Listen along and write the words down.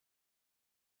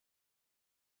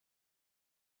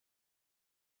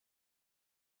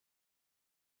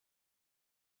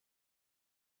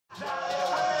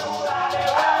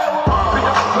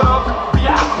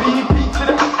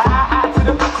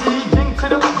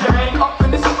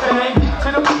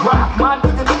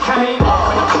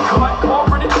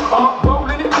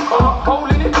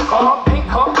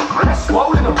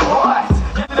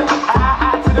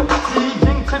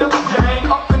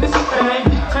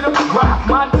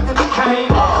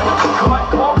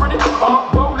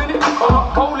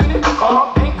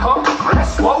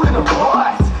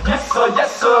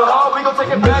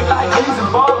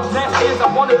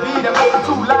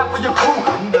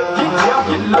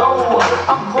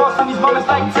I'm crossing these moments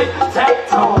like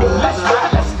tic-tac-toe. Let's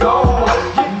ride, let's go.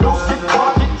 Get loose, get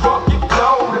drunk, get drunk, get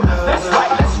blowed. That's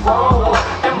right, let's roll.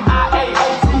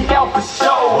 M-I-A-O-T-L for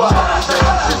sure.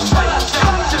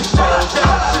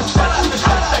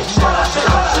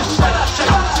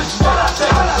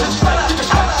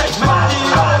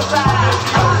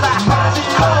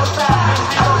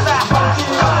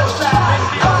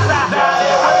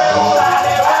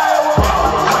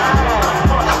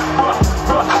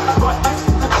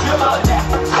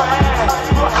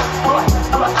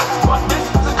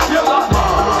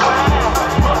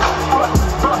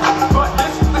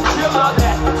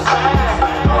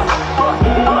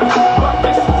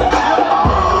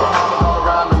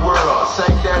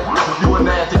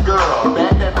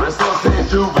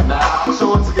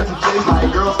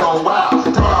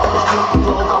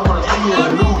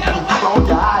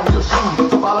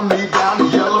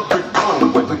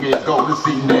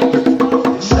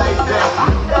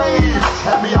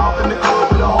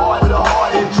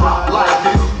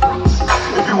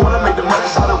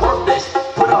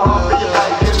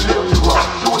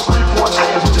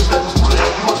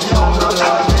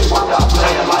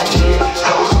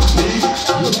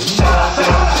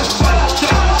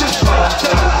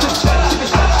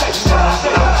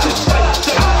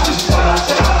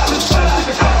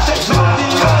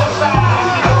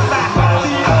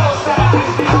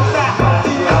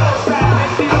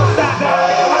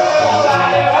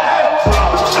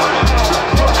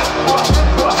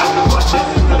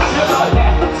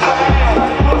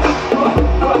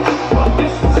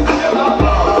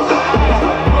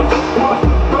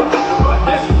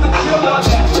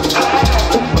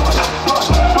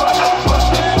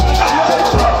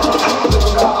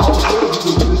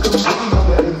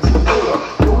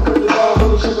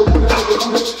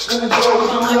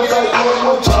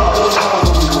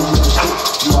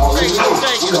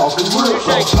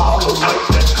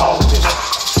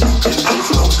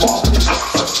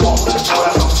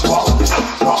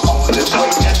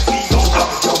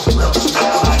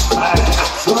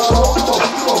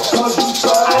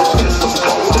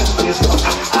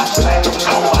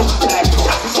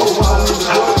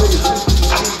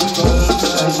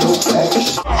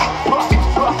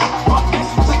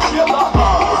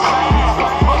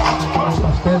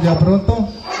 Ya pronto,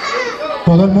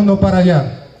 todo el mundo para allá.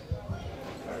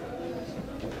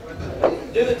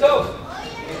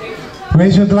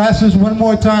 Raise your glasses one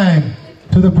more time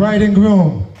to the bride and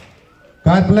groom.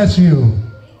 God bless you.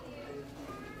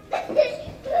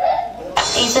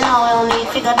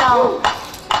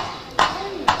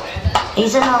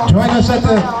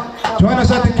 Join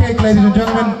us at the cake, ladies and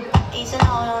gentlemen.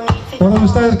 Todos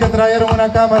ustedes que trajeron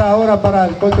una cámara ahora para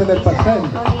el corte del pastel.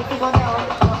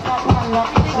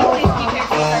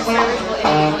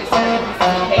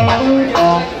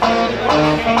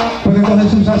 Pueden coger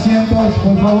sus asientos,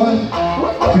 por favor.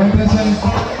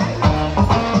 Siéntense.